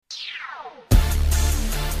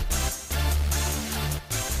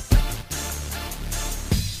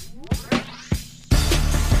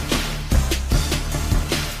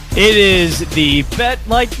It is the Bet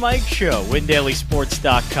Like Mike Show,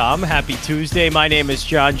 WinDailySports.com. Happy Tuesday. My name is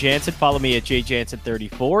John Jansen. Follow me at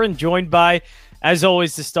JJansen34 and joined by, as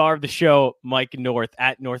always, the star of the show, Mike North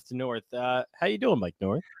at North to North. How you doing, Mike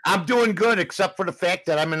North? I'm doing good, except for the fact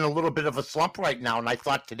that I'm in a little bit of a slump right now. And I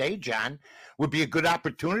thought today, John, would be a good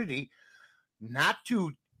opportunity not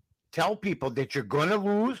to tell people that you're going to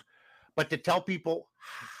lose, but to tell people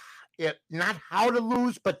not how to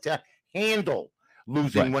lose, but to handle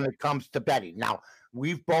losing when it comes to betting. Now,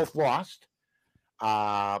 we've both lost.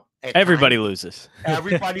 Everybody loses.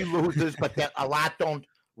 Everybody loses, but a lot don't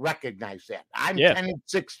recognize that. I'm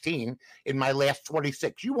 10-16 in my last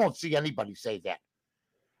 26. You won't see anybody say that.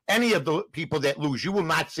 Any of the people that lose, you will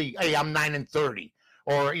not see, hey, I'm 9-30,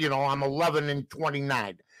 or, I'm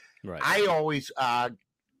 11-29. Right. I always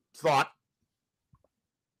thought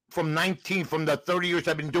from the 30 years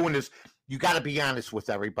I've been doing this, you got to be honest with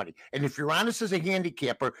everybody. And if you're honest as a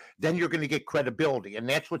handicapper, then you're going to get credibility. And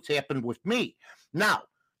that's what's happened with me. Now,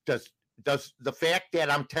 does the fact that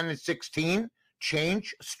I'm 10-16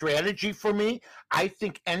 change strategy for me? I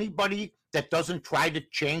think anybody that doesn't try to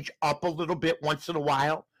change up a little bit once in a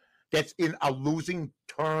while, that's in a losing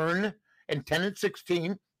turn, and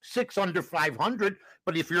 10-16, 6 under 500.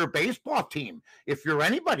 But if you're a baseball team, if you're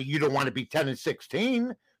anybody, you don't want to be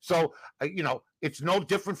 10-16. So, it's no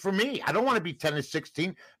different for me. I don't want to be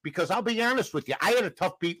 10-16 because I'll be honest with you. I had a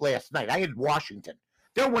tough beat last night. I had Washington.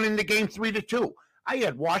 They're winning the game 3-2. I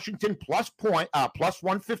had Washington plus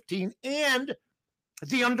 115 and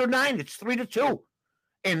the under 9. It's 3-2.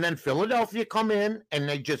 And then Philadelphia come in and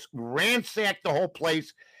they just ransacked the whole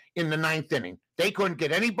place in the 9th inning. They couldn't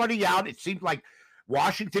get anybody out. It seemed like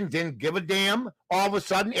Washington didn't give a damn all of a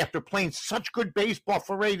sudden after playing such good baseball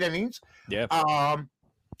for 8 innings. Yeah.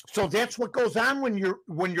 So that's what goes on when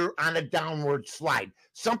you're on a downward slide.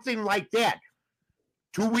 Something like that.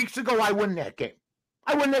 2 weeks ago, I win that game.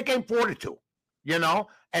 I win that game 4-2,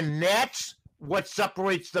 and that's what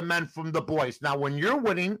separates the men from the boys. Now, when you're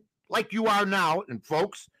winning like you are now, and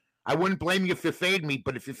folks, I wouldn't blame you if you fade me,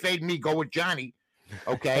 but if you fade me, go with Johnny.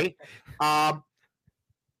 Okay.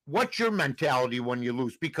 What's your mentality when you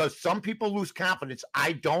lose? Because some people lose confidence.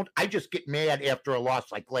 I don't. I just get mad after a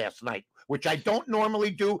loss like last night, which I don't normally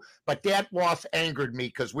do, but that loss angered me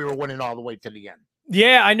because we were winning all the way to the end.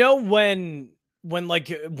 Yeah, I know when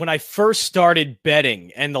I first started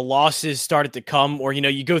betting and the losses started to come, or,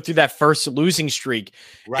 you go through that first losing streak,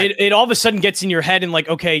 right. It all of a sudden gets in your head and like,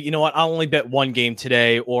 okay, you know what? I'll only bet one game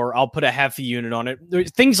today, or I'll put a half a unit on it.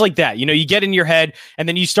 There's things like that, you get in your head and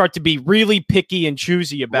then you start to be really picky and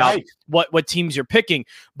choosy about what teams you're picking.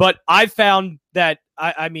 But I found that,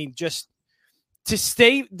 I mean, just to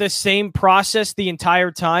stay the same process the entire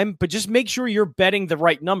time, but just make sure you're betting the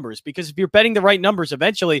right numbers, because if you're betting the right numbers,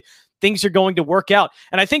 eventually things are going to work out.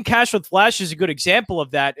 And I think Cash with Flash is a good example of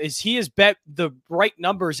that, is he has bet the right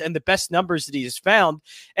numbers and the best numbers that he has found.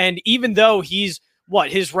 And even though his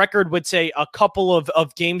record would say a couple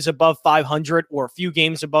of games above 500 or a few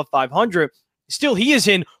games above 500, still, he is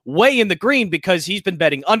way in the green because he's been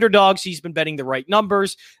betting underdogs. He's been betting the right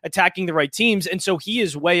numbers, attacking the right teams. And so he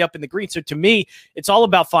is way up in the green. So to me, it's all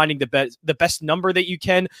about finding the best number that you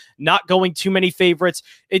can, not going too many favorites.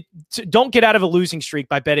 Don't get out of a losing streak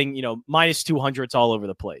by betting, minus 200s all over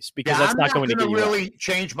the place, because that's not going to get you really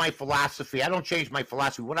change my philosophy. I don't change my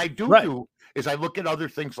philosophy. What I do is I look at other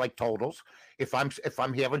things like totals. If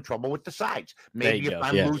I'm having trouble with the sides, maybe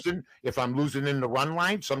if I'm losing in the run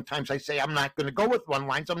line, sometimes I say I'm not going to go with run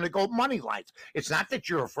lines. I'm going to go with money lines. It's not that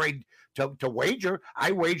you're afraid to wager.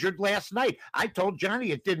 I wagered last night. I told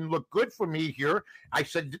Johnny it didn't look good for me here. I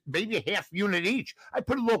said maybe a half unit each. I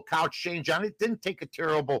put a little couch change on it. Didn't take a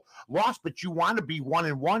terrible loss, but you want to be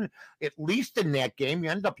 1-1 at least in that game.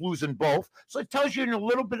 You end up losing both, so it tells you in a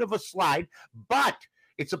little bit of a slide, but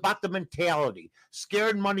it's about the mentality.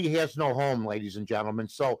 Scared money has no home, ladies and gentlemen.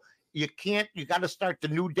 So you got to start the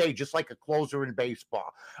new day just like a closer in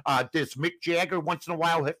baseball. Does Mick Jagger once in a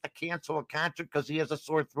while have to cancel a concert because he has a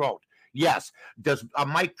sore throat? Yes. Does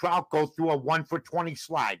Mike Trout go through a 1-for-20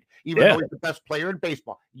 slide, even though he's the best player in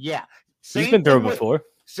baseball? Yeah. He's been through before.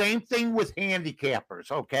 Same thing with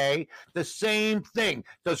handicappers, okay? The same thing.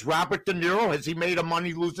 Does Robert De Niro, has he made a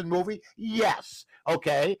money-losing movie? Yes.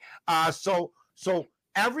 Okay. So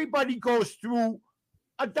everybody goes through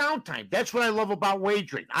a downtime. That's what I love about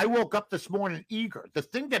wagering. I woke up this morning eager. The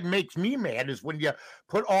thing that makes me mad is when you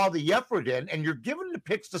put all the effort in and you're giving the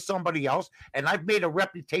picks to somebody else, and I've made a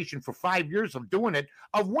reputation for 5 years of doing it,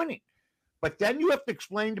 of winning. But then you have to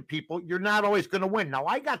explain to people you're not always going to win. Now,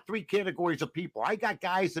 I got 3 categories of people. I got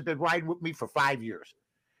guys that have been riding with me for 5 years.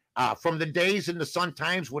 From the days in the Sun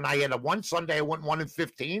Times when I had a one Sunday I went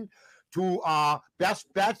 1-15 to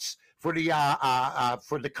best bets for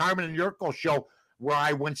the Carmen and Yurko show where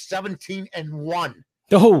I went 17-1.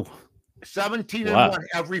 Oh, 17-1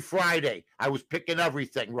 every Friday. I was picking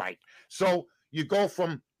everything right. So you go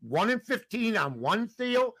from 1-15 on one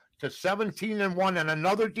deal to 17-1 on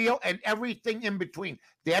another deal and everything in between.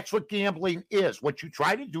 That's what gambling is. What you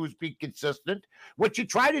try to do is be consistent. What you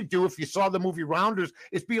try to do, if you saw the movie Rounders,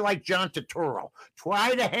 is be like John Turturro.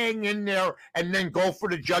 Try to hang in there and then go for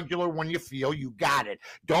the jugular when you feel you got it.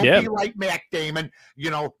 Don't be like Matt Damon,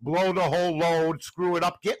 blow the whole load, screw it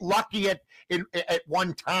up, get lucky at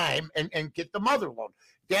one time and get the mother load.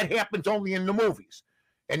 That happens only in the movies.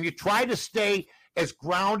 And you try to stay as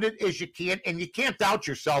grounded as you can, and you can't doubt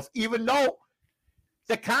yourself, even though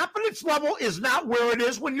the confidence level is not where it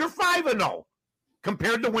is when you're 5-0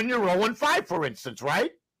 compared to when you're 0-5, for instance,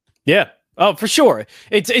 right? Yeah. Oh, for sure.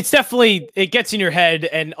 It's definitely, it gets in your head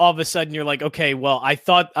and all of a sudden you're like, okay, well, I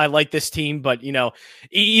thought I liked this team, but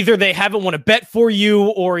either they haven't won a bet for you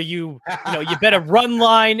or you bet a run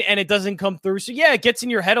line and it doesn't come through. So yeah, it gets in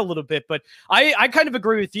your head a little bit, but I kind of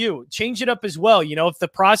agree with you. Change it up as well. If the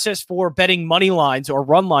process for betting money lines or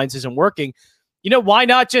run lines isn't working, why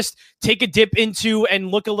not just take a dip into and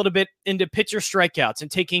look a little bit into pitcher strikeouts and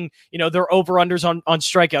taking, their over-unders on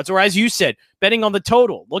strikeouts, or as you said, betting on the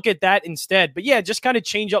total. Look at that instead. But yeah, just kind of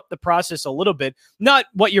change up the process a little bit. Not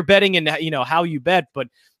what you're betting and, how you bet, but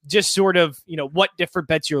just sort of, what different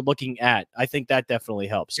bets you're looking at. I think that definitely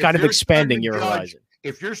helps. Kind of expanding your horizon.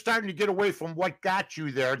 If you're starting to get away from what got you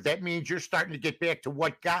there, that means you're starting to get back to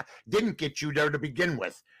what didn't get you there to begin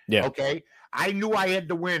with. Yeah. Okay. I knew I had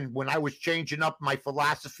to win when I was changing up my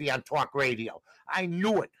philosophy on talk radio. I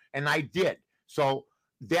knew it, and I did. So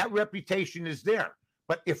that reputation is there.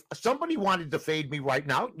 But if somebody wanted to fade me right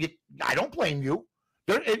now, I don't blame you.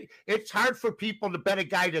 It's hard for people to bet a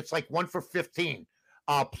guy that's like 1 for 15,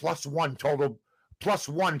 plus one total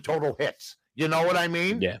hits. You know what I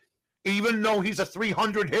mean? Yeah. Even though he's a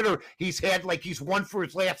 300 hitter, he's won for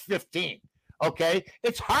his last 15. Okay?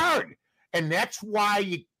 It's hard. And that's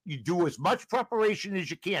why you do as much preparation as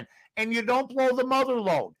you can. And you don't blow the mother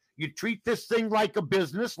load. You treat this thing like a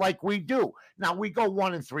business like we do. Now, we go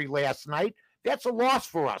 1-3 last night. That's a loss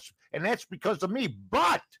for us. And that's because of me.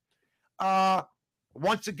 But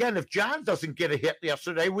once again, if John doesn't get a hit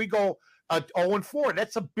yesterday, we go 0-4.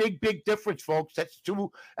 That's a big, big difference, folks.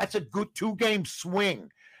 That's a good 2-game swing.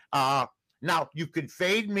 Now, you can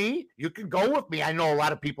fade me. You can go with me. I know a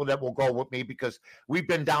lot of people that will go with me because we've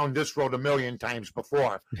been down this road a million times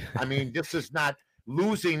before. I mean,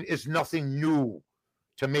 losing is nothing new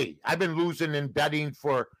to me. I've been losing in betting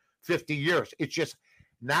for 50 years. It's just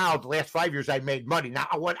now the last 5 years I made money. Now,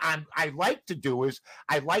 what I like to do is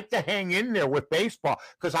I like to hang in there with baseball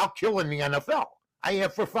because I'll kill in the NFL. I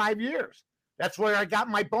have for 5 years. That's where I got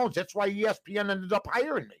my bones. That's why ESPN ended up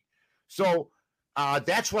hiring me. So,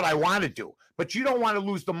 that's what I want to do. But you don't want to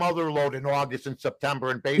lose the mother load in August and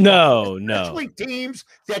September in baseball. No. Especially teams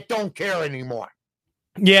that don't care anymore.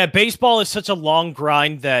 Yeah, baseball is such a long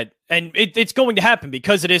grind and it's going to happen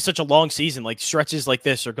because it is such a long season. Like stretches like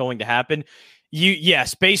this are going to happen.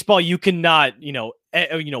 Baseball, you cannot,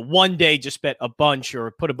 one day just bet a bunch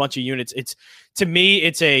or put a bunch of units. To me,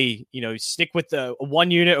 it's stick with the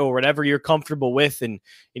one unit or whatever you're comfortable with and,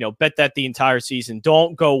 bet that the entire season.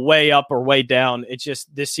 Don't go way up or way down. It's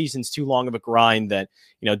just this season's too long of a grind that,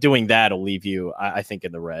 doing that will leave you, I think,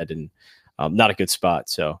 in the red and not a good spot.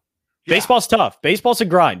 So baseball's tough. Baseball's a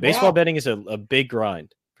grind. Baseball betting is a big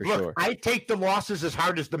grind for sure. I take the losses as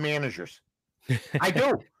hard as the managers. I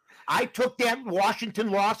do. I took that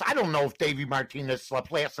Washington loss. I don't know if Davey Martinez slept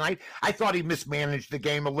last night. I thought he mismanaged the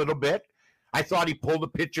game a little bit. I thought he pulled a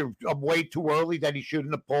pitcher way too early that he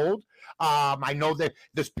shouldn't have pulled. I know that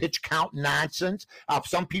this pitch count nonsense.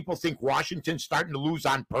 Some people think Washington's starting to lose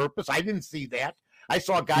on purpose. I didn't see that. I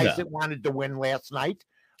saw guys that wanted to win last night.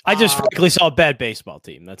 I just frankly saw a bad baseball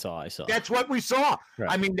team. That's all I saw. That's what we saw. Right.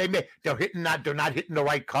 I mean, they're not hitting the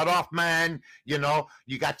right cutoff, man. You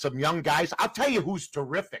got some young guys. I'll tell you who's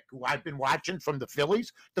terrific, who I've been watching from the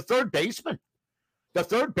Phillies, the third baseman. The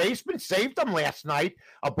third baseman saved them last night.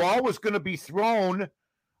 A ball was going to be thrown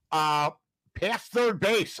past third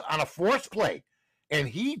base on a force play, and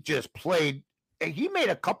he just played. He made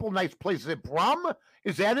a couple nice plays. Is it Brum?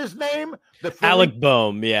 Is that his name? Alec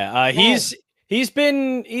Bohm. Yeah, He's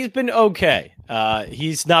been okay.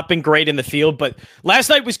 He's not been great in the field, but last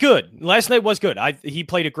night was good. He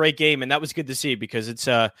played a great game, and that was good to see because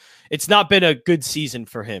it's not been a good season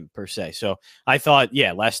for him per se. So I thought,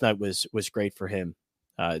 last night was great for him.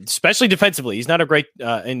 especially defensively. He's not a great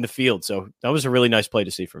in the field, so that was a really nice play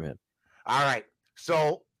to see from him. All right.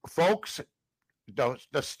 So, folks,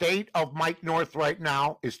 the state of Mike North right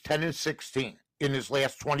now is 10-16 in his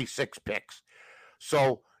last 26 picks.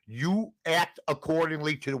 So you act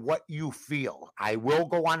accordingly to what you feel. I will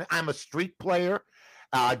go on. I'm a streak player.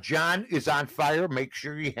 John is on fire. Make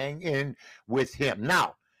sure you hang in with him.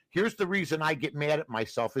 Now, here's the reason I get mad at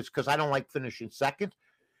myself is because I don't like finishing second.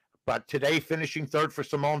 But today, finishing third for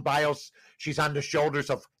Simone Biles, she's on the shoulders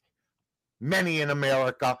of many in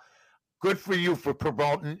America. Good for you for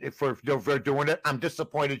promoting, for doing it. I'm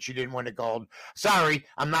disappointed she didn't win a gold. Sorry,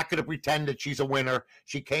 I'm not going to pretend that she's a winner.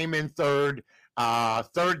 She came in third.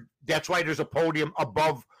 Third, that's why there's a podium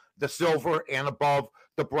above the silver and above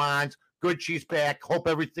the bronze. Good, she's back. Hope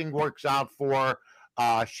everything works out for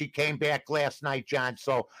her. She came back last night, John.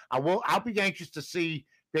 So I'll be anxious to see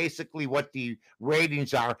basically what the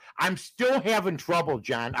ratings are. I'm still having trouble,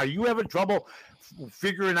 John. Are you having trouble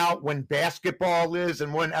figuring out when basketball is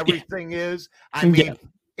and when everything is? I mean,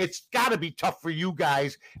 it's got to be tough for you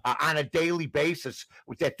guys on a daily basis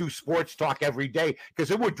that do sports talk every day,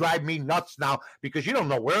 because it would drive me nuts now because you don't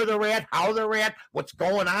know where they're at, how they're at, what's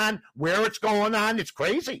going on, where it's going on. It's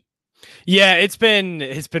crazy. Yeah, it's been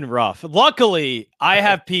rough. Luckily, I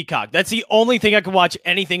have Peacock. That's the only thing I can watch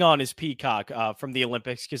anything on is Peacock from the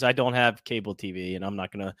Olympics, because I don't have cable TV and I'm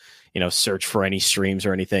not gonna, search for any streams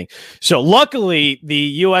or anything. So luckily, the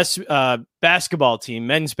U.S. basketball team,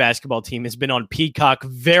 men's basketball team, has been on Peacock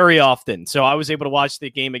very often. So I was able to watch the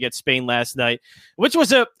game against Spain last night, which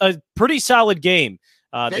was a pretty solid game.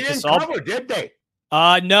 They didn't cover, did they?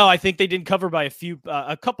 No, I think they didn't cover by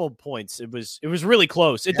a couple of points. It was really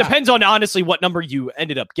close. It depends on honestly what number you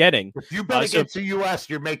ended up getting. If you bet against the U.S.,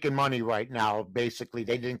 you're making money right now. Basically,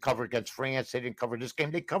 they didn't cover against France. They didn't cover this game.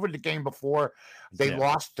 They covered the game before. They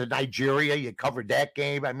lost to Nigeria. You covered that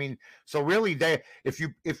game. I mean, so really, if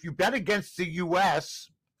you bet against the U.S.,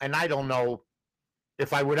 and I don't know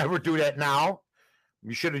if I would ever do that now.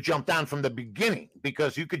 You should have jumped on from the beginning,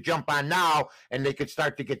 because you could jump on now and they could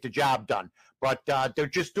start to get the job done. But they're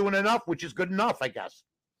just doing enough, which is good enough, I guess.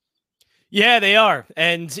 Yeah, they are.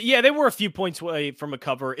 And yeah, they were a few points away from a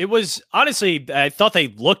cover. It was, honestly, I thought they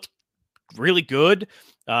looked really good,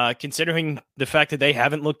 considering the fact that they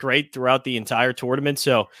haven't looked great throughout the entire tournament.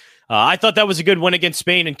 So I thought that was a good win against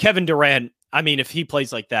Spain. And Kevin Durant, I mean, if he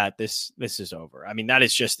plays like that, this is over. I mean, that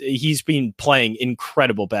is just, he's been playing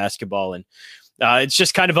incredible basketball, and it's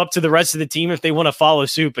just kind of up to the rest of the team if they want to follow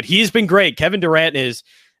suit. But he's been great. Kevin Durant is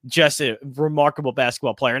just a remarkable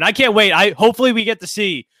basketball player. And I can't wait. Hopefully we get to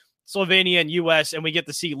see Slovenia and U.S. and we get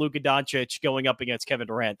to see Luka Doncic going up against Kevin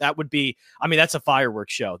Durant. That would be, I mean, that's a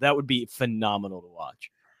fireworks show. That would be phenomenal to watch.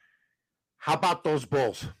 How about those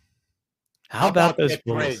Bulls? How about those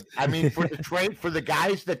Bulls? Trade? I mean, for the trade, for the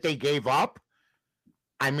guys that they gave up,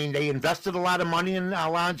 I mean, they invested a lot of money in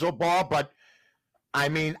Alonzo Ball, but I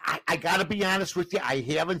mean, I got to be honest with you. I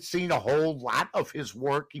haven't seen a whole lot of his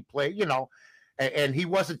work. He played, and he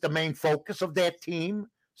wasn't the main focus of that team,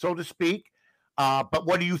 so to speak. But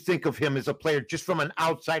what do you think of him as a player, just from an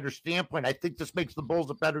outsider standpoint? I think this makes the Bulls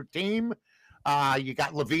a better team. You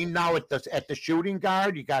got Levine now at the shooting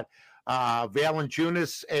guard. You got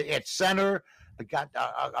Valanciunas at center. You got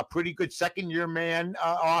a pretty good second-year man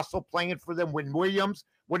also playing for them, Wynn Williams.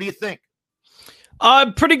 What do you think?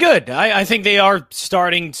 Pretty good. I think they are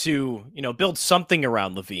starting to, build something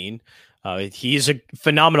around Levine. He's a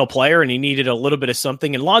phenomenal player, and he needed a little bit of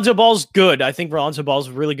something. And Lonzo Ball's good. I think Lonzo Ball's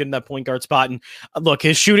really good in that point guard spot. And look,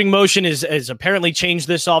 his shooting motion has apparently changed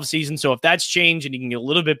this offseason. So if that's changed and he can get a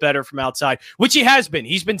little bit better from outside, which he has been,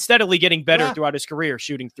 he's been steadily getting better throughout his career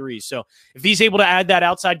shooting threes. So if he's able to add that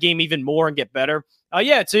outside game even more and get better,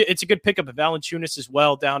 it's a good pickup of Valanciunas as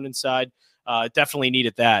well down inside. Definitely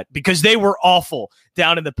needed that, because they were awful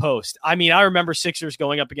down in the post. I mean, I remember Sixers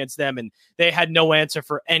going up against them and they had no answer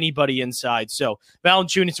for anybody inside. So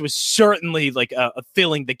Valanciunas was certainly like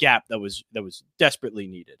filling the gap that was desperately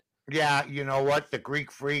needed. Yeah, you know what? The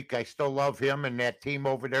Greek Freak, I still love him and that team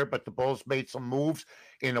over there, but the Bulls made some moves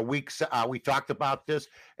in a week. We talked about this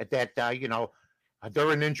at that,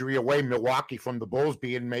 they're an injury away, Milwaukee, from the Bulls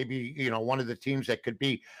being maybe, one of the teams that could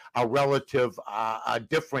be a relative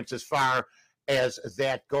difference as far as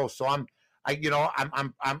that goes. So I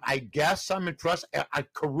guess I'm impressed.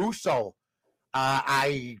 Caruso,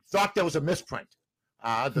 I thought there was a misprint.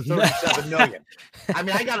 The 37 million. I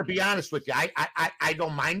mean, I got to be honest with you. I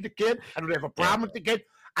don't mind the kid. I don't have a problem with the kid.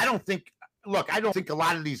 I don't think a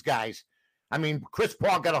lot of these guys, I mean, Chris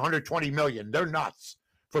Paul got 120 million. They're nuts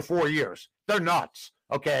for 4 years. They're nuts.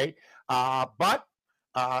 Okay. But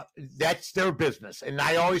That's their business. And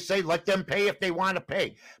I always say, let them pay if they want to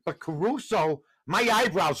pay. But Caruso, my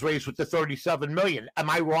eyebrows raised with the $37 million. Am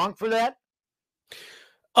I wrong for that?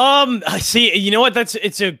 I see. You know what?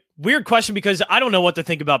 It's a weird question because I don't know what to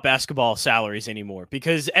think about basketball salaries anymore.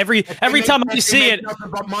 Because every time I see it,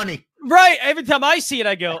 nothing but money. Right. Every time I see it,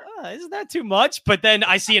 I go, isn't that too much? But then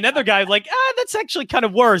I see another guy like, that's actually kind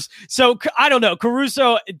of worse. So I don't know.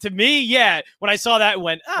 Caruso, to me, yeah. When I saw that, I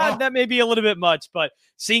went, that may be a little bit much. But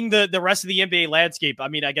seeing the rest of the NBA landscape, I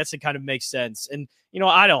mean, I guess it kind of makes sense. And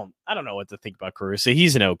I don't know what to think about Caruso.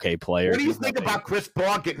 He's an okay player. What do you think about Chris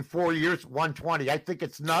Paul getting 4 years, 120? I think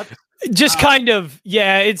it's nuts. Just kind of,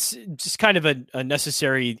 it's just kind of a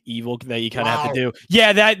necessary evil that you kind of have to do.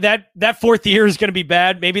 Yeah, that fourth year is going to be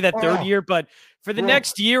bad. Maybe that third year, but for the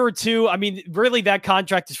next year or two, I mean, really, that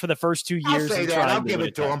contract is for the first 2 years. I'll say that. I'll give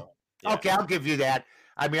it to him. Yeah. Okay, I'll give you that.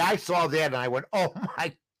 I mean, I saw that and I went, oh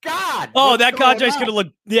my God. Oh, that contract's going to look,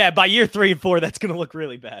 by year 3 and 4, that's going to look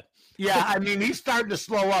really bad. Yeah, I mean, he's starting to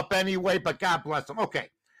slow up anyway, but God bless him. Okay,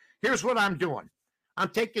 here's what I'm doing. I'm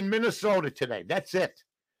taking Minnesota today. That's it.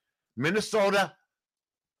 Minnesota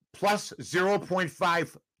plus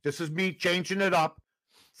 0.5. This is me changing it up.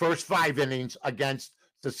 First 5 innings against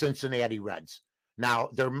the Cincinnati Reds. Now,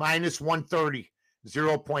 they're minus 130,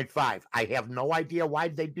 0.5. I have no idea why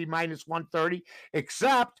they'd be minus 130,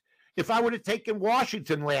 except if I would have taken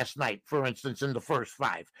Washington last night, for instance, in the first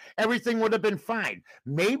 5. Everything would have been fine.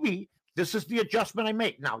 Maybe this is the adjustment I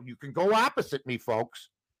make. Now, you can go opposite me, folks,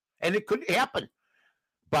 and it could happen.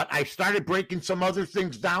 But I started breaking some other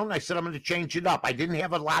things down. I said I'm going to change it up. I didn't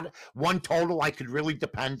have one total I could really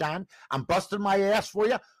depend on. I'm busting my ass for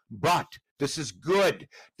you, but this is good.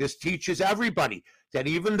 This teaches everybody that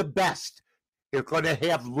even the best are going to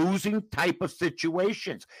have losing type of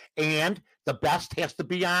situations. And the best has to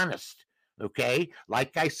be honest, okay?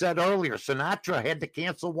 Like I said earlier, Sinatra had to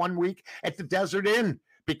cancel 1 week at the Desert Inn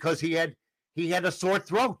because he had a sore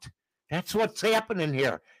throat. That's what's happening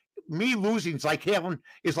here. Me losing is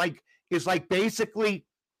like basically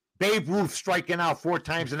Babe Ruth striking out 4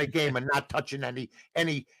 times in a game and not touching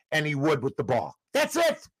any wood with the ball. That's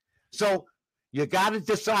it. So you got to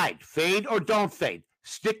decide, fade or don't fade.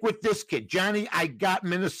 Stick with this kid. Johnny, I got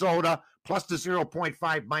Minnesota plus the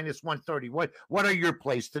 0.5 minus 130. What are your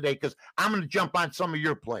plays today? Because I'm going to jump on some of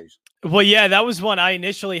your plays. Well, yeah, that was one. I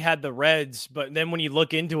initially had the Reds, but then when you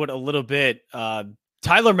look into it a little bit,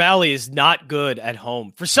 Tyler Mahle is not good at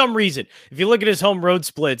home for some reason. If you look at his home road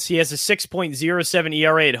splits, he has a 6.07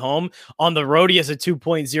 ERA at home. On the road, he has a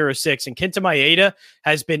 2.06. And Kenta Maeda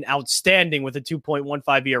has been outstanding with a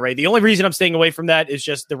 2.15 ERA. The only reason I'm staying away from that is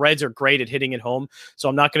just the Reds are great at hitting at home. So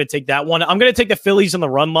I'm not going to take that one. I'm going to take the Phillies on the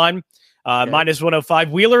run line, minus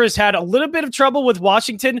 105. Wheeler has had a little bit of trouble with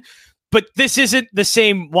Washington, but this isn't the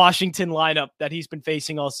same Washington lineup that he's been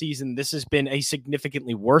facing all season. This has been a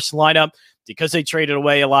significantly worse lineup because they traded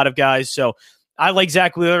away a lot of guys. So I like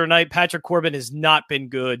Zach Wheeler tonight. Patrick Corbin has not been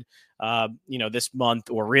good, this month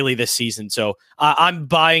or really this season. So I'm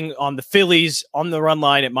buying on the Phillies on the run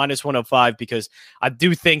line at minus 105 because I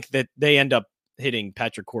do think that they end up hitting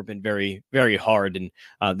Patrick Corbin very, very hard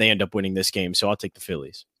and they end up winning this game. So I'll take the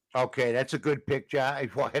Phillies. Okay, that's a good pick,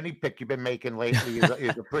 John. Well, any pick you've been making lately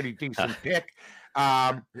is a pretty decent pick.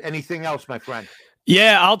 Anything else, my friend?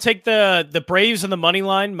 Yeah, I'll take the Braves on the money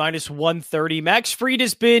line, minus 130. Max Fried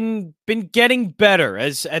has been getting better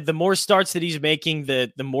as the more starts that he's making,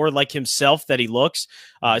 the more like himself that he looks.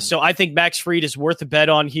 So I think Max Fried is worth a bet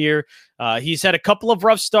on here. He's had a couple of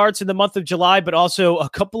rough starts in the month of July, but also a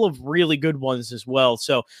couple of really good ones as well.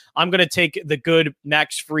 So I'm going to take the good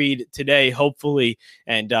Max Fried today, hopefully.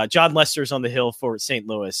 And John Lester's on the hill for St.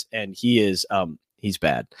 Louis, and he is he's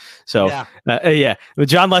bad. So, But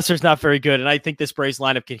John Lester's not very good, and I think this Braves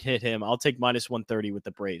lineup can hit him. I'll take minus 130 with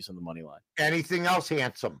the Braves on the money line. Anything else,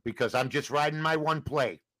 Handsome? Because I'm just riding my one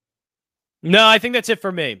play. No, I think that's it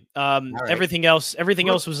for me. Right. Everything else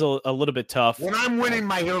was a little bit tough. When I'm winning,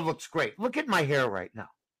 my hair looks great. Look at my hair right now.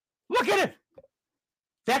 Look at it.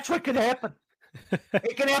 That's what could happen.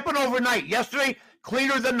 It can happen overnight. Yesterday,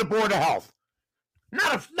 cleaner than the Board of Health.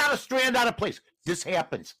 Not a strand out of place. This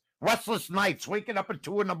happens. Restless nights, waking up at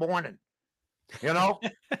 2 a.m,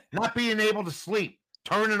 not being able to sleep,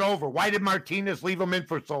 turning over. Why did Martinez leave him in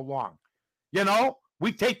for so long?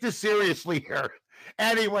 We take this seriously here.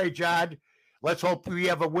 Anyway, John, let's hope we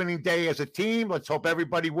have a winning day as a team. Let's hope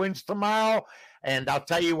everybody wins tomorrow. And I'll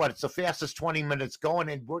tell you what, it's the fastest 20 minutes going,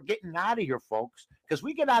 and we're getting out of here, folks, because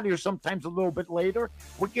we get out of here sometimes a little bit later.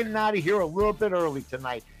 We're getting out of here a little bit early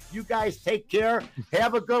tonight. You guys take care.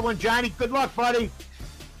 Have a good one, Johnny. Good luck, buddy.